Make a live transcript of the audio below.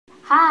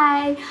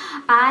Hi,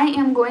 I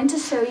am going to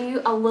show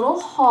you a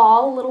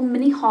little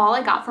mini haul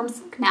I got from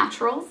Silk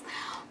Naturals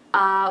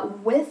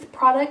with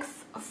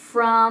products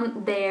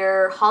from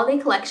their holiday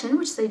collection,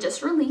 which they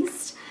just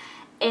released.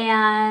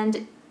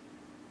 And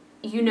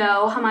you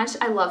know how much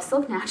I love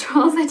Silk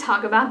Naturals. I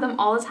talk about them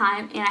all the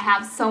time, and I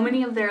have so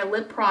many of their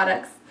lip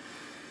products.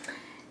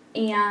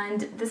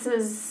 And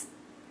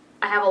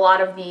I have a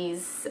lot of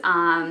these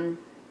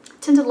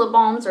tinted lip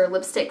balms or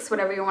lipsticks,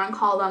 whatever you want to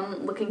call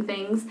them, looking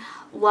things.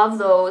 Love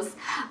those.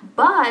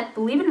 But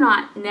believe it or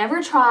not,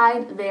 never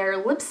tried their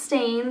lip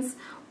stains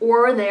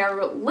or their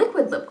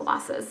liquid lip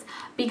glosses,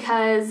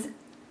 because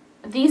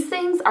these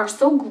things are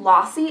so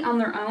glossy on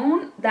their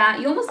own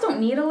that you almost don't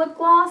need a lip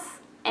gloss.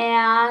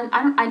 And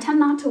I tend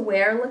not to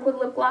wear liquid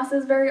lip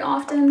glosses very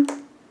often.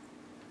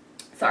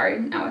 Sorry,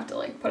 now I have to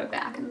like put it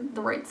back in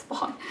the right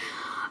spot.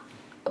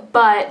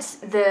 But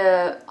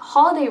the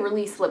holiday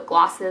release lip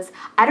glosses,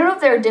 I don't know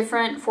if they're a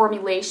different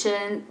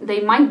formulation. They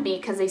might be,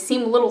 because they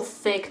seem a little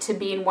thick to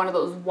be in one of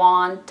those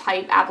wand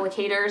type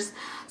applicators.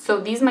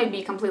 So these might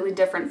be completely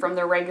different from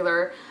their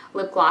regular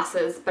lip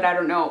glosses, but I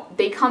don't know.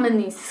 They come in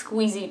these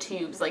squeezy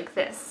tubes like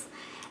this.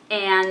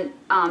 And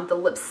the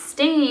lip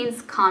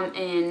stains come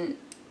in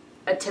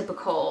a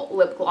typical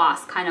lip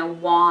gloss kind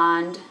of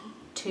wand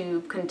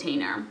tube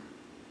container.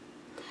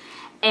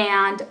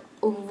 And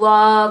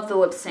love the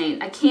lip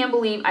stain. I can't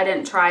believe I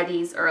didn't try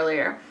these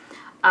earlier.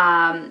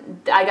 I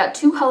got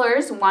two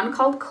colors, one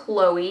called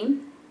Chloe,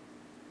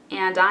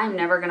 and I'm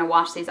never going to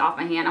wash these off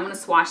my hand. I'm going to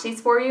swatch these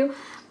for you,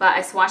 but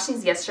I swatched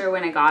these yesterday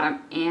when I got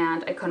them,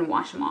 and I couldn't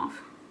wash them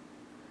off.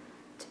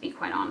 To be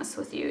quite honest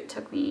with you, it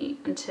took me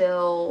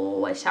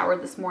until I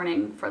showered this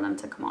morning for them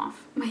to come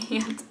off my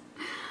hand.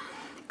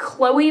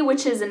 Chloe,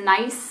 which is a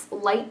nice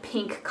light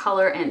pink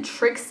color, and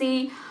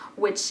Trixie,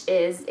 which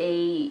is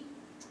a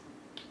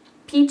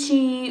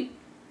peachy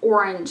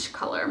orange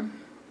color.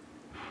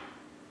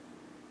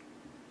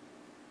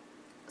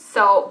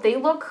 So they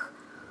look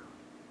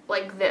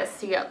like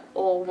this. You get a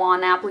little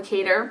wand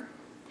applicator,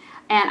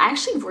 and I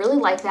actually really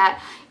like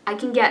that. I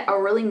can get a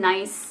really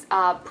nice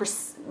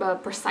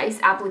precise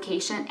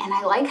application, and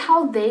I like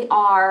how they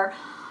are,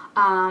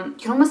 you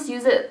can almost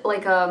use it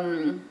like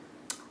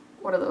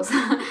what are those?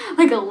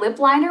 Like a lip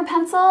liner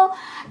pencil,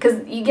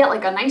 because you get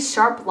like a nice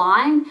sharp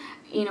line,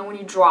 you know, when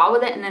you draw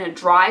with it, and then it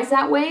dries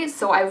that way.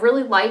 So I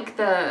really like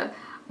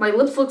my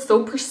lips look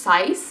so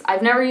precise.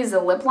 I've never used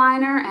a lip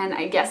liner, and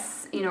I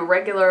guess, you know,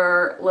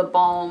 regular lip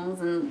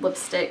balms and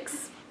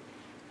lipsticks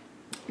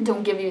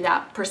don't give you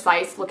that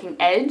precise looking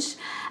edge.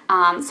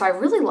 So I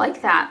really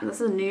like that.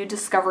 This is a new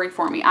discovery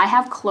for me. I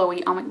have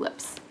Chloe on my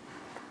lips.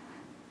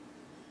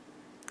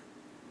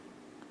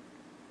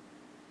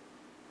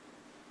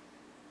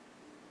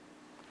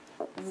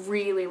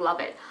 Really love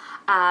it.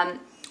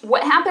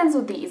 What happens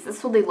with these, this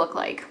is what they look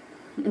like.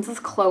 This is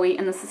Chloe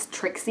and this is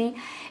Trixie,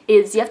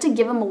 is you have to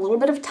give them a little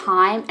bit of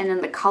time, and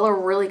then the color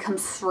really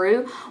comes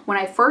through. When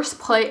I first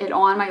put it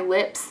on my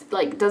lips,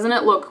 like, doesn't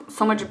it look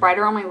so much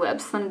brighter on my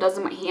lips than it does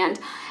in my hand?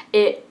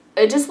 It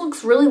just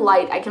looks really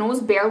light. I can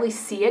almost barely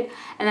see it,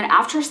 and then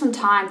after some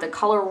time the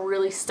color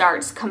really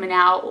starts coming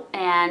out,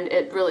 and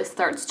it really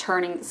starts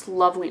turning this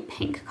lovely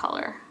pink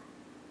color.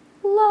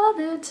 Love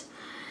it.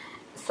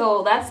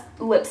 So that's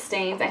lip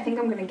stains. I think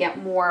I'm going to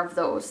get more of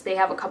those. They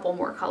have a couple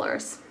more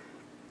colors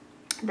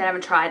that I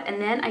haven't tried.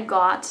 And then I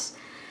got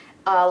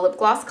a lip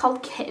gloss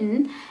called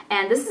Kitten.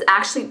 And this is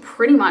actually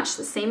pretty much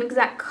the same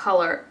exact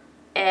color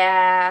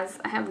as,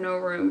 I have no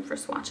room for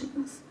swatching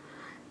this,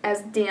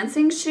 as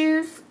Dancing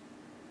Shoes.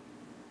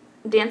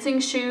 Dancing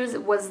Shoes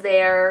was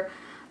their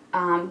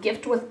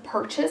gift with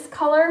purchase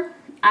color.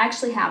 I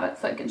actually have it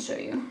so I can show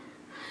you.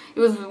 It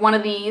was one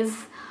of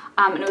these.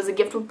 And it was a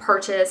gift with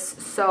purchase,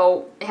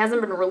 so it hasn't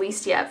been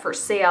released yet for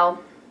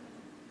sale.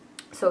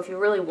 So if you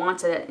really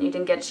wanted it and you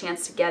didn't get a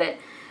chance to get it,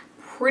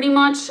 pretty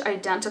much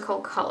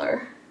identical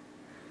color,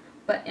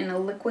 but in a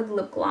liquid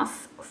lip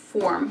gloss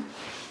form.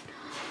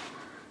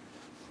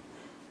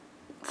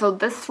 So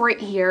this right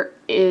here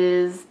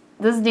is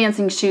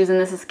Dancing Shoes,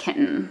 and this is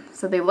Kitten.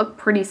 So they look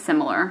pretty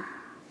similar.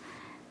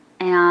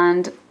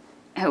 And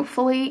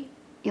hopefully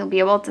you'll be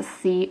able to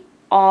see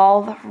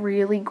all the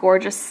really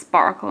gorgeous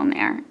sparkle in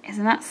there.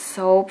 Isn't that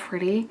so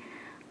pretty?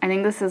 I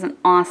think this is an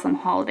awesome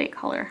holiday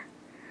color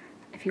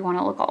if you want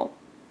to look all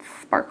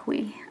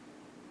sparkly.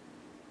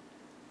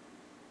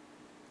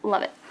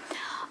 Love it.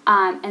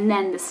 And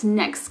then this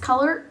next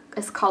color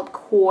is called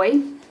Koi,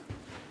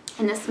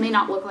 and this may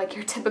not look like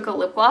your typical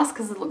lip gloss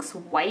because it looks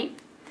white,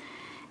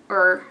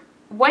 or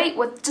white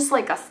with just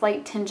like a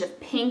slight tinge of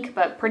pink,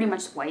 but pretty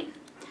much white.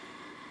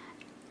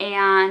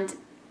 And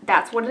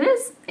that's what it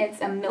is.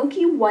 It's a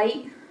milky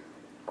white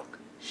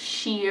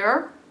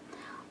sheer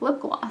lip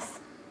gloss.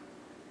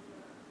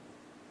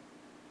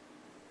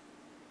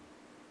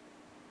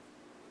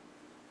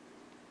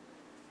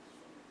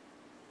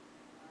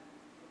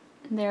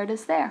 And there it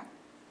is there.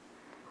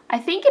 I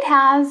think it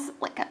has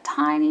like a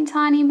tiny,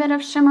 tiny bit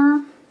of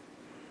shimmer.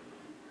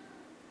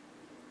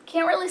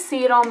 Can't really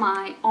see it on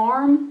my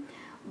arm,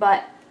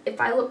 but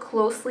if I look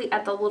closely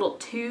at the little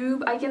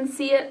tube, I can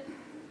see it.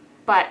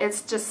 but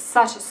it's just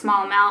such a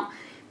small amount.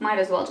 Might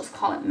as well just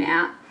call it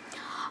matte.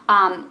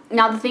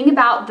 Now the thing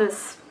about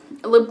this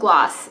lip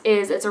gloss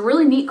is it's a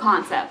really neat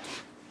concept,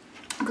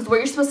 because what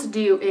you're supposed to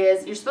do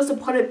is you're supposed to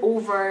put it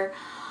over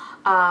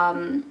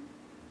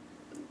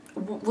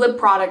lip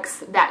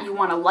products that you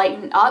want to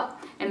lighten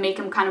up and make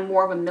them kind of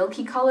more of a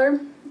milky color.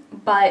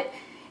 But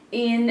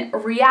in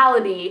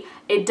reality,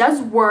 it does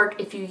work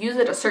if you use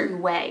it a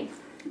certain way.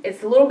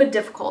 It's a little bit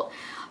difficult.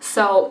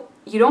 So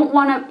you don't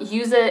want to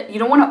use it, you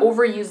don't want to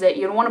overuse it,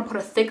 you don't want to put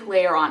a thick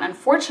layer on.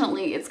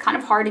 Unfortunately, it's kind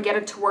of hard to get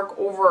it to work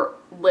over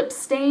lip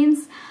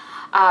stains,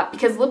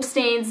 because lip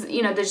stains,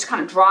 you know, they just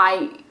kind of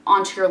dry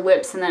onto your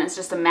lips and then it's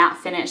just a matte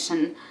finish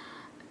and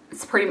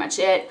it's pretty much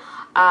it.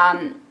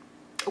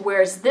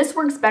 Whereas this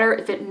works better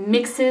if it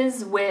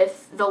mixes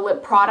with the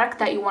lip product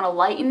that you want to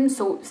lighten.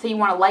 So say you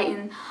want to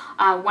lighten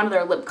one of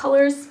their lip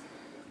colors.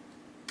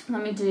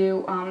 Let me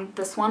do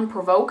this one,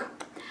 Provoke.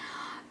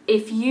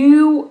 If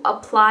you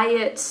apply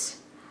it,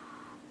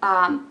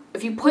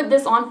 if you put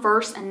this on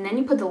first and then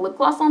you put the lip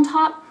gloss on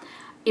top,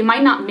 it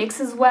might not mix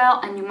as well,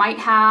 and you might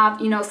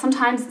have, you know,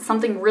 sometimes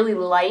something really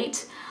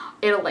light,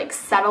 it'll like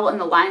settle in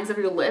the lines of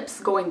your lips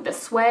going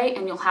this way,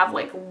 and you'll have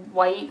like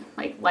white,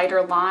 like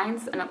lighter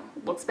lines, and it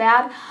looks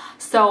bad.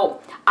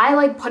 So I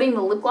like putting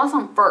the lip gloss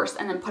on first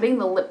and then putting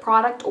the lip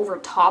product over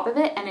top of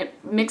it, and it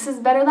mixes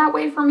better that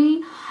way for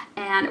me,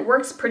 and it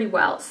works pretty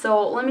well.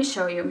 So let me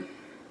show you.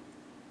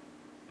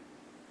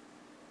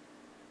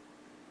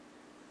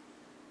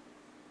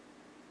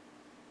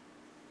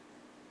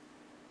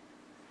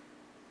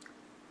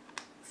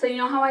 So you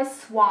know how I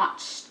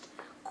swatched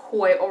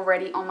Koi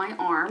already on my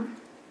arm?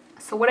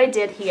 So what I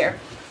did here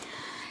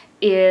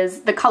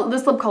is,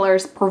 this lip color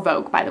is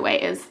Provoke, by the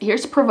way.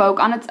 Here's Provoke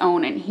on its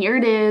own, and here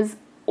it is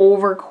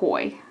over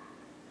Koi.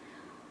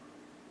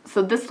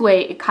 So this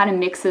way it kind of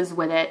mixes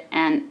with it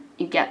and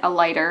you get a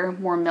lighter,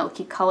 more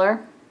milky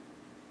color.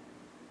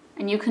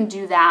 And you can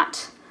do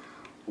that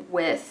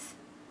with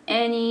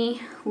any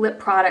lip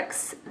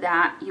products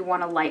that you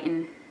want to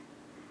lighten.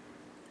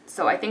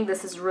 So I think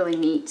this is really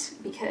neat,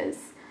 because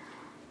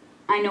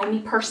I know me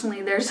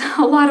personally, there's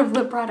a lot of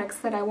lip products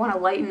that I want to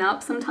lighten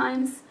up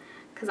sometimes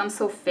because I'm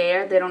so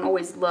fair. They don't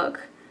always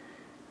look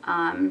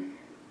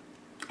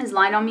as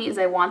light on me as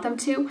I want them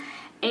to.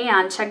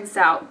 And check this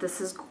out.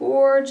 This is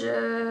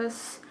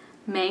gorgeous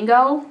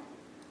Mango,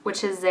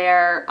 which is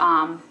their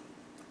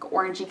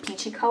orangey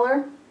peachy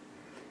color,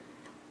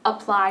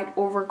 applied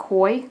over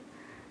Koi.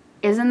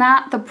 Isn't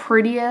that the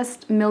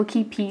prettiest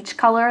milky peach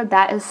color?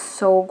 That is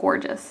so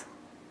gorgeous.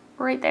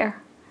 Right there.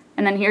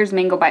 And then here's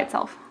Mango by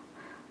itself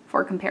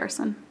for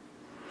comparison.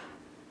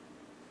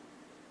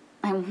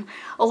 I'm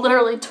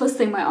literally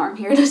twisting my arm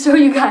here to show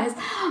you guys,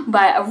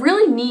 but a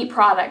really neat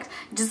product.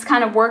 Just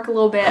kind of work a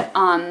little bit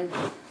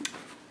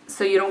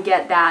so you don't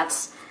get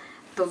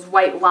those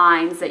white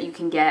lines that you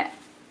can get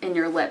in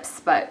your lips.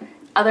 But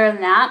other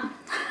than that,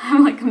 I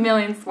have like a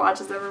million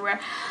swatches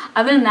everywhere.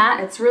 Other than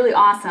that, it's really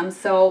awesome.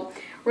 So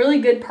really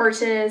good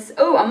purchase.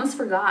 Oh, I almost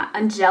forgot.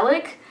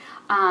 Angelic.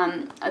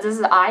 This is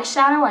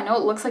eyeshadow. I know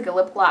it looks like a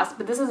lip gloss,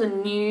 but this is a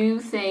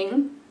new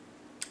thing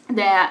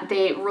that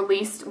they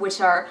released,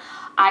 which are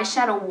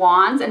eyeshadow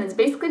wands, and it's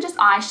basically just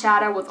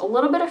eyeshadow with a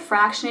little bit of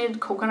fractionated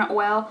coconut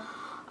oil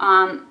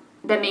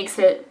that makes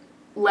it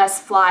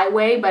less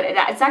flyaway, but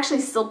it's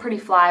actually still pretty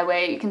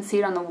flyaway. You can see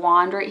it on the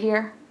wand right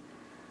here,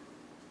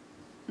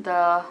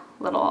 the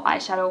little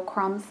eyeshadow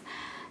crumbs.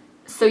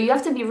 So you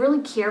have to be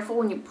really careful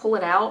when you pull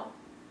it out,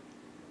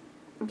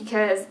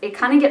 because it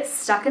kind of gets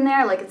stuck in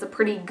there. Like, it's a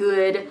pretty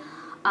good,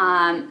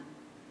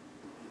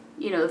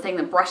 you know, the thing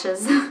that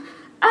brushes.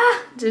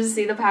 Did you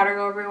see the powder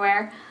go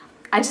everywhere?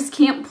 I just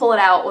can't pull it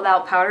out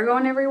without powder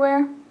going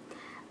everywhere.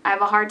 I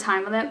have a hard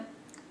time with it.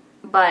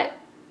 But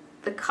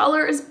the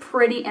color is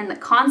pretty and the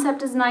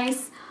concept is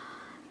nice.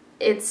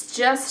 It's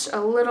just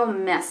a little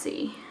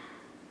messy.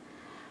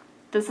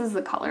 This is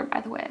the color,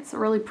 by the way. It's a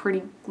really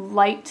pretty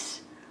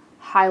light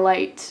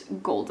highlight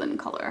golden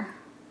color.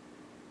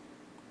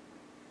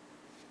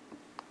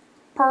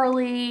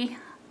 Pearly,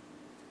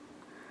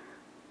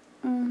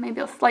 maybe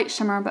a slight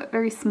shimmer, but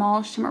very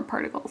small shimmer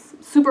particles.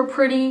 Super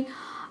pretty,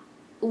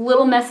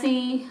 little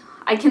messy.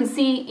 I can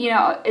see, you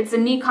know, it's a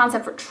neat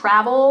concept for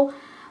travel,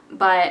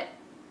 but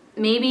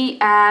maybe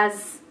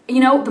as, you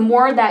know, the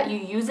more that you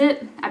use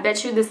it, I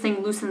bet you this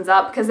thing loosens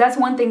up, because that's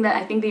one thing that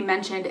I think they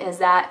mentioned is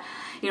that,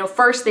 you know,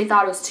 first they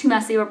thought it was too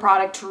messy of a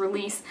product to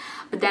release,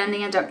 but then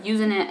they ended up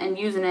using it,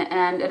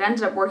 and it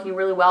ended up working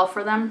really well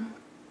for them,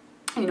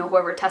 you know,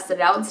 whoever tested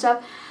it out and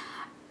stuff.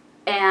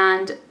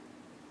 And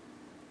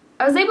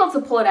I was able to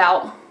pull it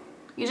out.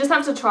 You just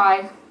have to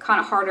try kind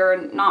of harder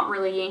and not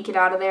really yank it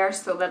out of there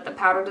so that the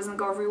powder doesn't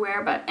go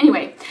everywhere. But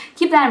anyway,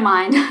 keep that in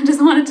mind.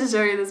 Just wanted to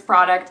show you this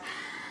product.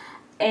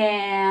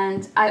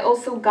 And I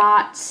also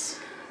got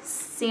a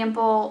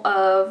sample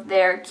of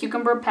their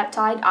Cucumber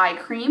Peptide Eye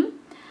Cream,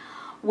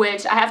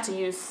 which I have to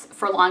use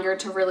for longer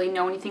to really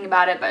know anything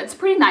about it. But it's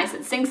pretty nice.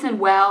 It sinks in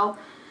well.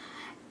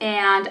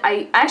 And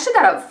I actually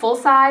got a full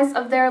size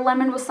of their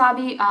lemon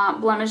wasabi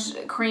blemish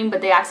cream,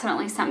 but they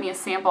accidentally sent me a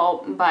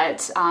sample.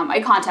 But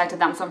I contacted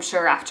them, so I'm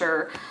sure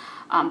after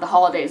the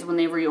holidays when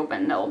they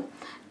reopen, they'll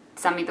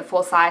send me the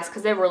full size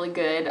because they have really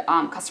good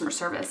customer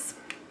service.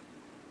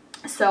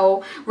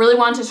 So really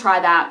wanted to try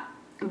that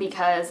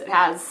because it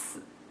has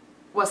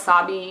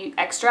wasabi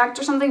extract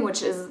or something,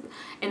 which is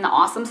in the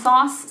Awesome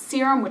Sauce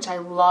serum, which I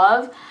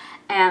love.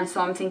 And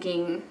so I'm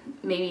thinking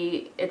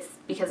maybe it's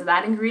because of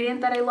that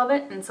ingredient that I love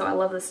it, and so I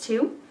love this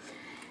too.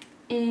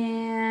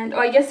 And, oh,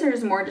 I guess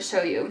there's more to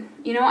show you.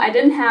 You know, I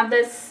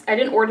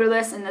didn't order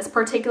this in this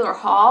particular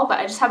haul, but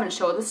I just haven't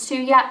showed this to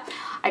you yet.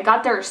 I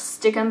got their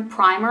Stickum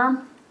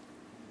Primer,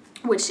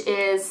 which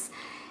is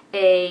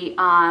a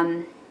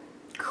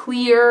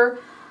clear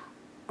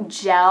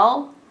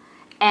gel,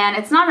 and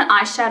it's not an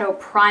eyeshadow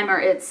primer,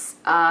 it's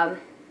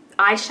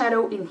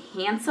eyeshadow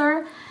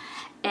enhancer.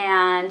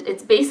 And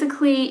it's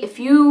basically, if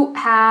you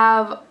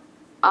have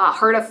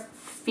heard of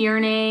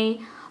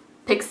Fierne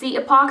Pixie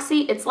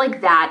epoxy, it's like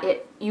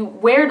that. You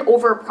wear it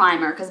over a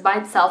primer because by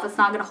itself it's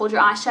not going to hold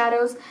your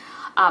eyeshadows,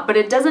 but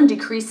it doesn't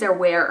decrease their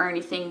wear or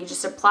anything. You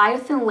just apply a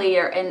thin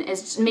layer, and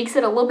it makes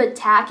it a little bit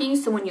tacky,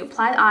 so when you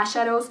apply the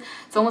eyeshadows,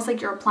 it's almost like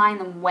you're applying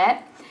them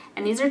wet.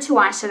 And these are two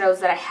eyeshadows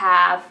that I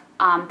have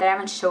that I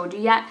haven't showed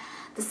you yet.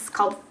 This is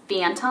called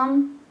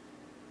Phantom.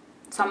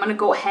 So I'm going to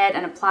go ahead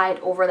and apply it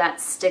over that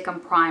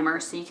Stickum Primer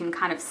so you can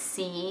kind of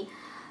see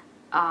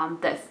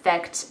the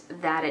effect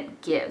that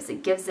it gives.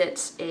 It gives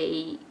it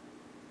a,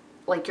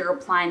 like you're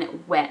applying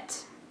it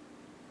wet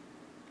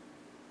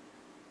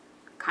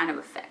kind of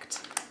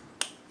effect.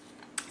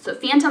 So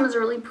Phantom is a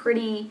really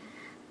pretty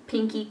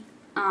pinky,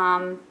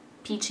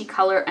 peachy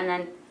color, and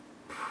then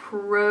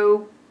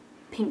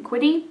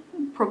Propinquity,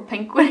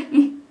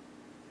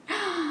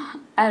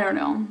 I don't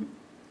know.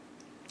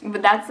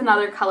 But that's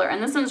another color,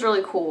 and this one's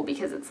really cool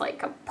because it's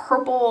like a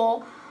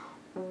purple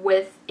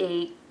with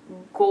a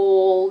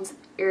gold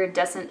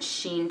iridescent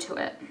sheen to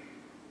it.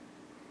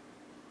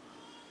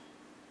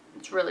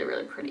 It's really,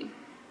 really pretty.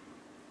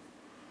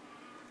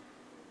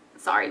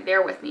 Sorry,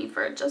 bear with me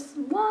for just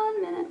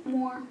 1 minute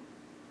more.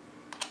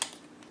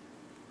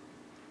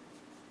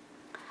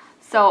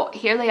 So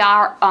here they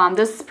are.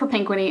 This is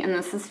Propinquity and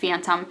this is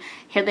Phantom.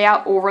 Here they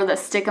are over the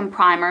Stickum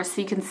Primer,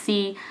 so you can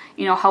see,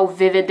 you know, how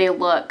vivid they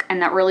look,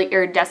 and that really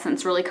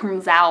iridescence really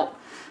comes out,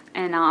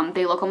 and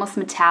they look almost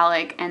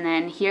metallic. And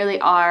then here they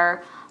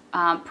are.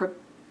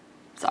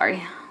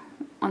 Sorry,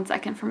 1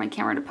 second for my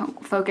camera to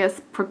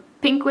focus.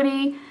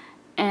 Propinquity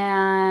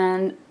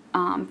and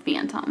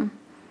Phantom.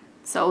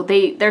 So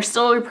they're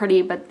still really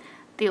pretty, but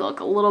they look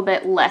a little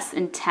bit less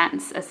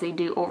intense as they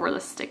do over the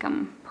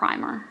Stickum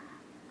Primer.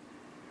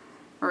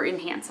 Or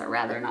enhancer,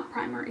 rather, not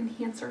primer,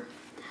 enhancer.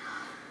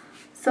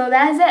 So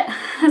that is it.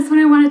 That's what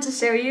I wanted to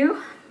show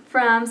you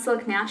from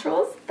Silk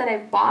Naturals that I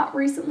bought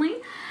recently.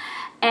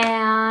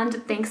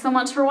 And thanks so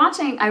much for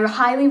watching. I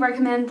highly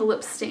recommend the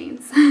lip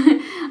stains.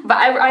 But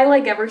I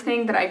like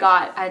everything that I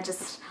got.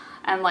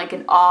 I'm like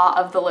in awe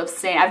of the lip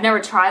stain. I've never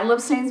tried lip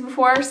stains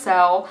before,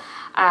 so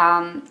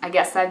I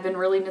guess I've been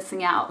really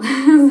missing out.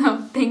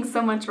 So thanks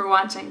so much for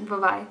watching.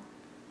 Bye-bye.